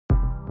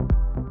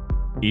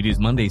It is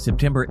Monday,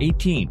 September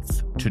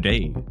 18th.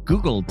 Today,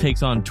 Google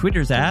takes on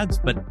Twitter's ads,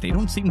 but they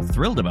don't seem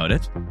thrilled about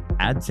it.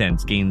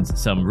 AdSense gains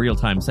some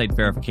real-time site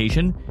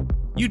verification.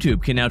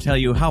 YouTube can now tell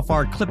you how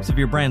far clips of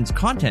your brand's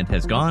content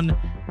has gone,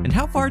 and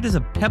how far does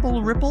a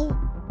pebble ripple?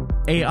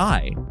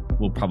 AI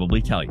will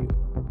probably tell you.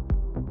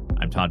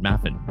 I'm Todd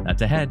Maffin.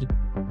 That's ahead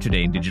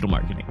today in digital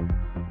marketing.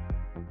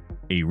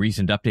 A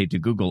recent update to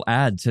Google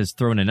Ads has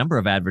thrown a number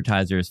of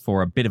advertisers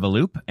for a bit of a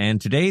loop,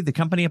 and today the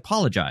company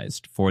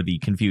apologized for the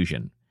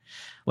confusion.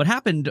 What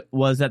happened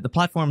was that the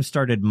platform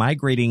started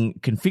migrating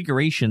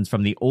configurations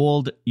from the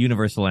old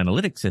Universal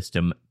Analytics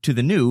system to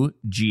the new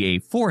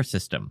GA4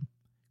 system.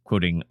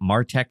 Quoting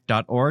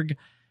martech.org,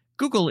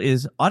 Google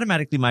is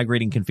automatically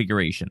migrating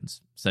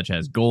configurations, such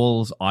as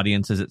goals,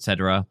 audiences,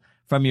 etc.,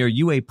 from your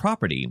UA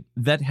property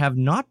that have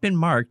not been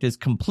marked as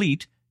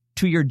complete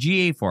to your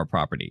GA4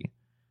 property.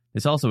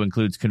 This also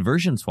includes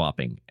conversion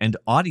swapping and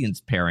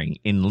audience pairing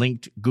in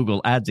linked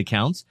Google Ads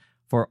accounts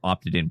for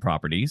opted-in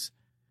properties.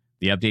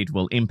 The update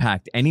will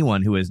impact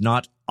anyone who has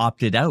not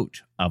opted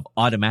out of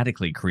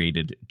automatically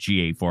created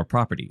GA4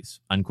 properties,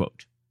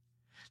 unquote.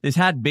 This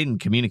had been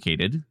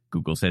communicated.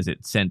 Google says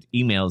it sent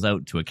emails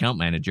out to account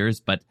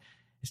managers, but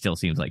it still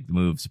seems like the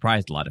move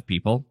surprised a lot of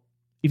people.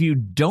 If you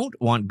don't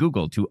want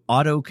Google to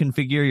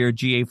auto-configure your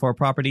GA4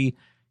 property,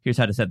 here's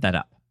how to set that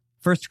up.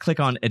 First, click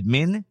on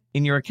Admin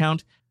in your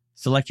account,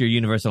 select your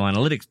Universal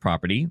Analytics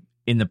property.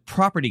 In the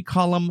Property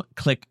column,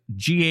 click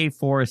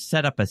GA4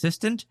 Setup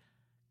Assistant.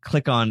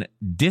 Click on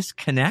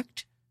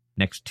Disconnect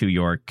next to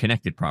your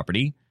connected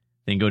property,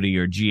 then go to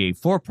your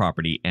GA4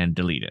 property and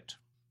delete it.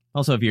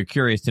 Also, if you're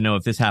curious to know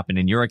if this happened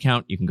in your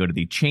account, you can go to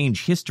the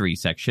Change History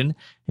section.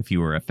 If you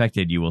were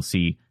affected, you will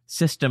see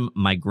System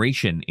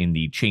Migration in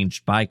the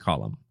Changed By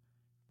column.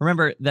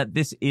 Remember that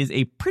this is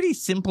a pretty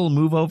simple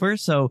move over,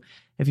 so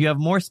if you have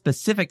more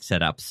specific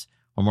setups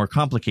or more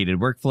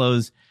complicated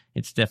workflows,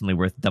 it's definitely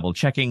worth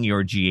double-checking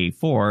your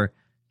GA4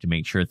 to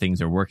make sure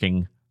things are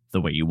working the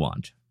way you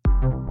want.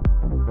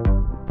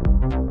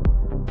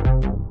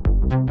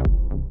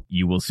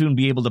 You will soon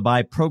be able to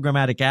buy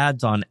programmatic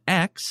ads on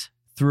X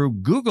through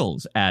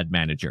Google's Ad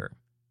Manager,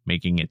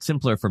 making it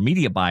simpler for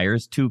media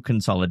buyers to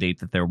consolidate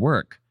their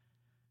work.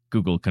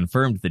 Google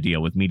confirmed the deal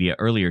with media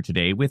earlier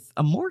today with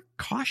a more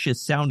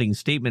cautious-sounding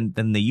statement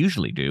than they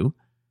usually do.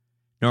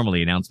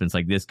 Normally, announcements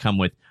like this come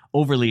with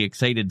overly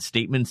excited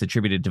statements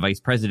attributed to vice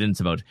presidents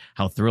about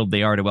how thrilled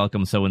they are to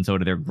welcome so-and-so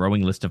to their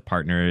growing list of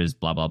partners,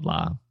 blah, blah,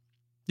 blah.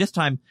 This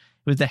time,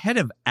 it was the head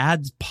of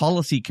ads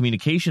policy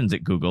communications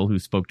at Google who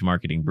spoke to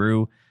Marketing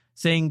Brew,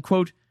 saying,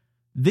 quote,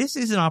 "This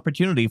is an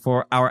opportunity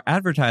for our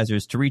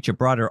advertisers to reach a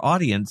broader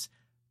audience,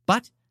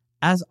 but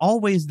as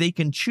always, they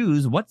can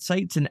choose what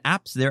sites and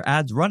apps their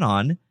ads run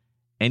on.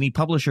 Any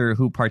publisher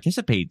who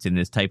participates in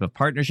this type of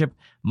partnership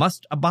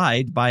must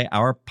abide by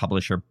our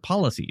publisher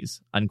policies,"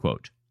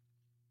 unquote.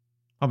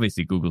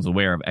 Obviously, Google's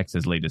aware of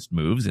X's latest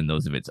moves and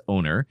those of its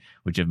owner,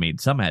 which have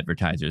made some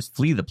advertisers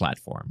flee the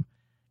platform.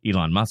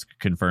 Elon Musk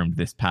confirmed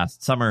this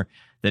past summer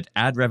that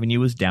ad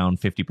revenue was down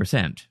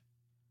 50%.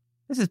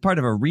 This is part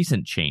of a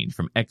recent change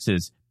from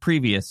X's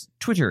previous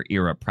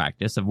Twitter-era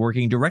practice of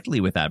working directly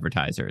with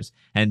advertisers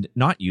and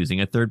not using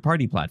a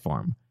third-party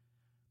platform.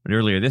 But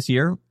earlier this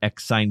year,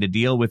 X signed a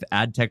deal with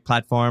ad tech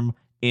platform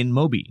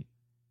InMobi.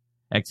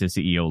 X's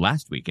CEO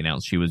last week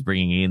announced she was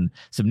bringing in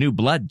some new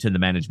blood to the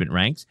management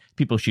ranks,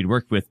 people she'd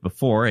worked with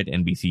before at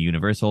NBC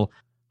Universal,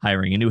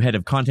 hiring a new head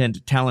of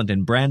content, talent,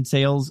 and brand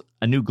sales,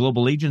 a new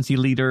global agency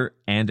leader,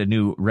 and a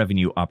new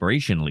revenue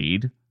operation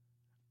lead.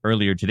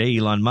 Earlier today,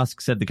 Elon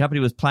Musk said the company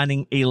was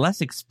planning a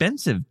less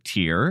expensive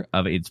tier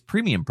of its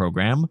premium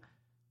program.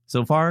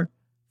 So far,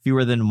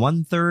 fewer than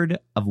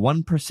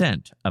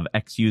 1% of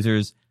X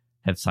users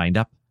have signed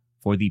up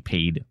for the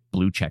paid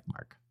blue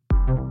checkmark.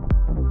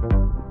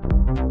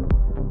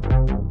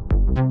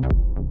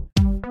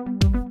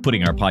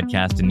 Putting our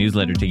podcast and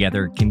newsletter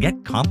together can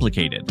get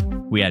complicated.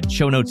 We had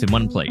show notes in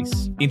one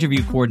place,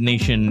 interview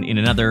coordination in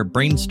another,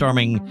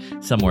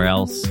 brainstorming somewhere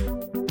else.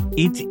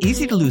 It's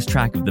easy to lose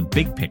track of the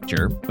big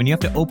picture when you have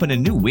to open a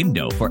new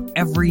window for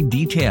every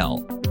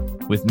detail.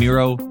 With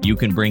Miro, you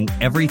can bring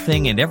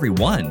everything and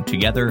everyone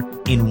together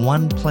in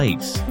one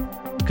place,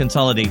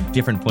 consolidate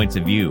different points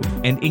of view,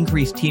 and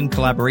increase team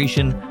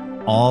collaboration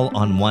all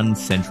on one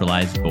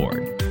centralized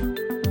board.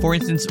 For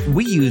instance,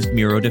 we used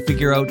Miro to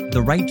figure out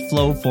the right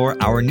flow for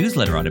our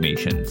newsletter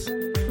automations.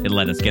 It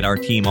let us get our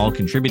team all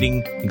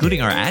contributing,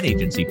 including our ad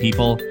agency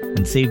people,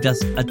 and saved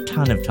us a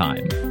ton of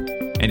time.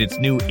 And its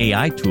new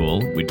AI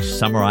tool, which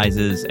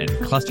summarizes and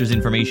clusters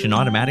information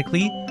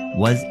automatically,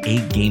 was a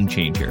game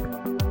changer.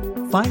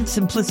 Find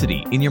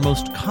simplicity in your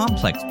most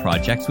complex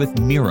projects with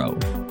Miro.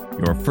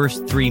 Your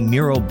first 3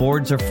 Miro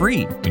boards are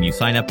free when you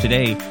sign up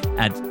today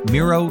at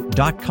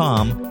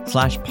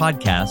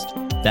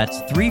Miro.com/podcast. That's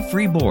 3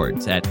 free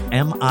boards at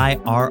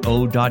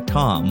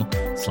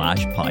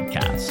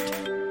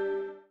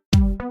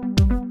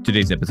Miro.com/podcast.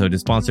 Today's episode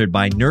is sponsored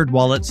by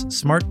NerdWallet's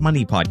Smart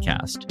Money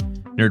Podcast.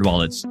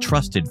 NerdWallet's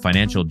trusted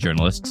financial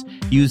journalists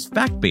use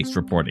fact-based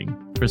reporting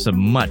for some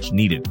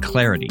much-needed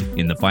clarity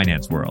in the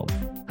finance world.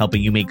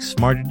 helping you make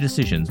smarter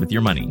decisions with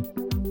your money.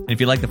 And if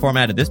you like the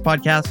format of this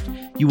podcast,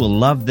 you will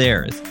love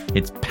theirs.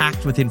 It's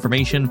packed with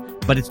information,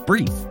 but it's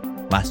brief.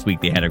 Last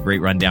week, they had a great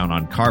rundown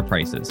on car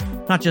prices.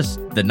 Not just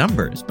the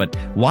numbers, but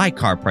why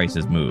car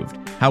prices moved,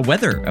 how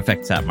weather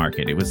affects that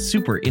market. It was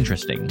super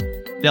interesting.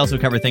 They also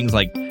cover things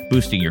like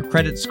boosting your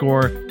credit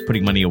score,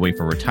 putting money away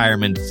for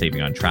retirement,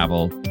 saving on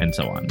travel, and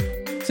so on.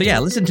 So yeah,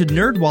 listen to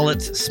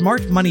NerdWallet's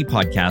Smart Money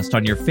Podcast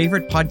on your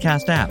favorite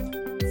podcast app.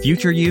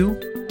 Future you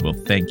will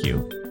thank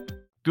you.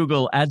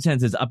 Google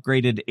AdSense has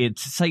upgraded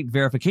its site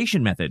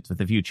verification methods with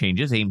a few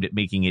changes aimed at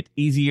making it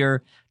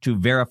easier to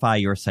verify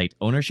your site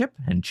ownership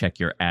and check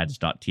your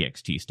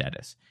ads.txt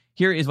status.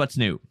 Here is what's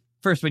new.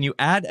 First, when you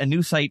add a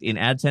new site in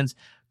AdSense,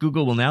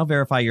 Google will now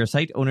verify your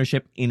site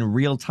ownership in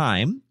real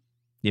time.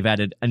 They've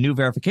added a new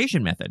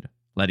verification method,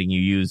 letting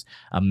you use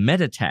a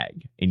meta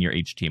tag in your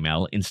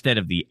HTML instead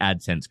of the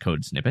AdSense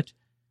code snippet.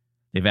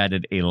 They've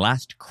added a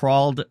last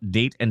crawled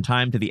date and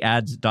time to the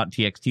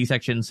ads.txt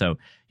section, so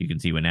you can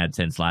see when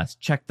AdSense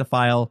last checked the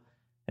file.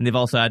 And they've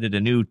also added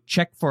a new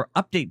check for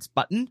updates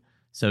button,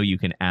 so you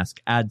can ask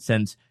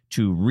AdSense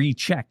to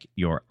recheck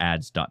your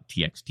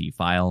ads.txt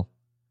file.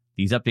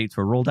 These updates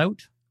were rolled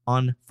out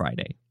on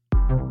Friday.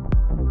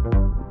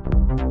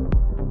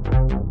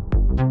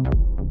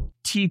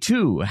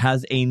 T2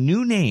 has a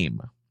new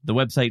name. The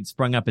website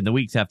sprung up in the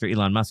weeks after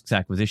Elon Musk's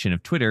acquisition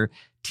of Twitter,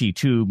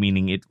 T2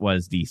 meaning it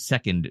was the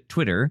second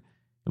Twitter.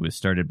 It was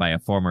started by a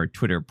former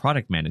Twitter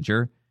product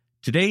manager.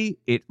 Today,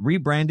 it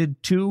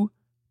rebranded to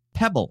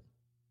Pebble.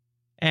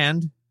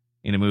 And,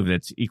 in a move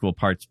that's equal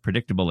parts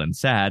predictable and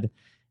sad,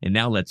 it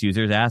now lets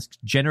users ask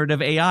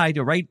generative AI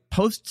to write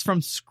posts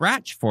from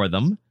scratch for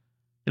them.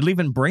 It'll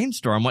even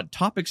brainstorm what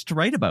topics to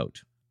write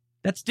about.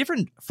 That's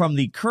different from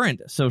the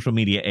current social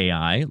media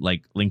AI,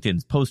 like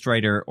LinkedIn's Post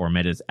Writer or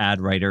Meta's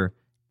Ad Writer,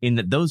 in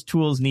that those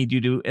tools need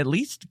you to at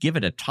least give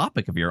it a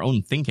topic of your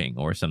own thinking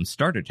or some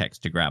starter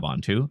text to grab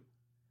onto.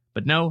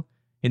 But no,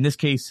 in this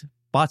case,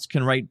 bots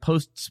can write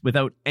posts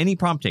without any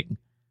prompting.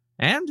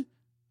 And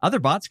other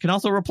bots can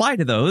also reply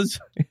to those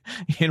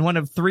in one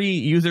of 3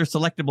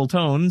 user-selectable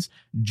tones,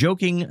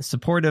 joking,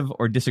 supportive,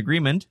 or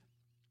disagreement.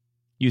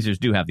 Users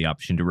do have the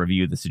option to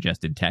review the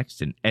suggested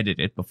text and edit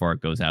it before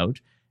it goes out.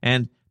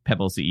 And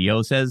Pebble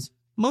CEO says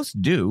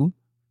most do,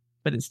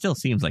 but it still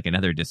seems like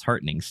another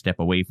disheartening step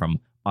away from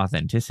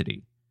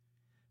authenticity.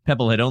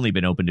 Pebble had only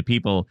been open to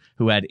people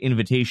who had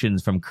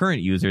invitations from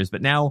current users,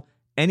 but now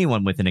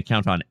anyone with an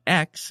account on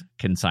X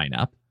can sign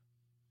up.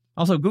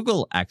 Also,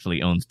 Google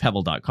actually owns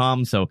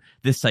Pebble.com, so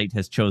this site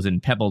has chosen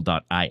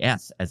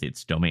Pebble.is as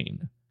its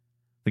domain.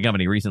 The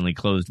company recently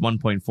closed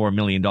 $1.4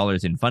 million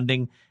in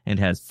funding and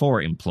has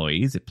 4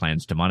 employees it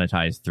plans to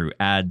monetize through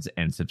ads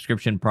and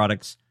subscription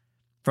products.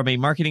 From a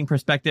marketing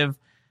perspective,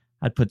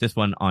 I'd put this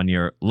one on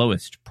your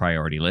lowest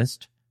priority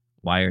list.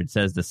 Wired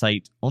says the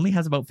site only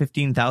has about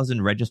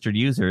 15,000 registered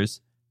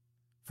users.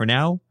 For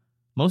now,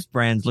 most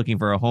brands looking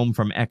for a home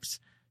from X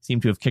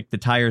seem to have kicked the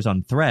tires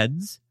on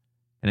Threads,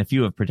 and a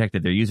few have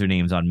protected their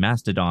usernames on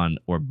Mastodon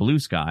or Blue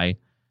Sky,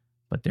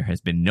 but there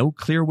has been no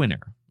clear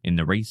winner in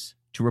the race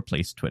to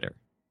replace Twitter.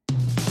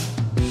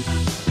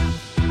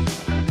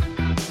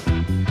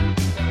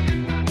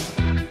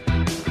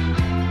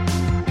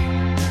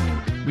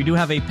 We do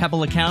have a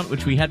Pebble account,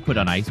 which we had put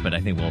on ice, but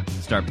I think we'll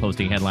start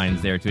posting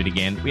headlines there to it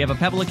again. We have a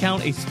Pebble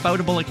account, a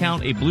Spoutable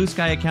account, a Blue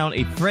Sky account,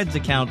 a Threads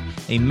account,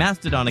 a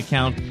Mastodon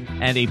account,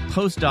 and a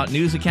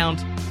Post.news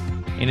account,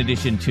 in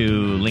addition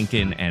to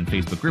LinkedIn and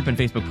Facebook group and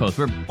Facebook posts.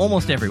 We're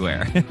almost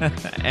everywhere.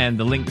 And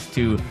the links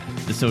to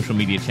the social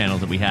media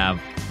channels that we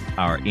have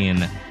are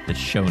in the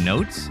show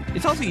notes.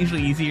 It's also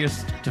usually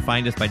easiest to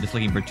find us by just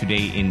looking for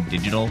Today in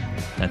Digital.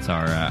 That's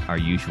our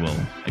usual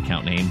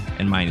account name,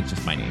 and mine is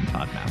just my name,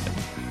 Todd Maffin.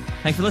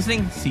 Thanks for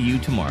listening. See you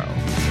tomorrow.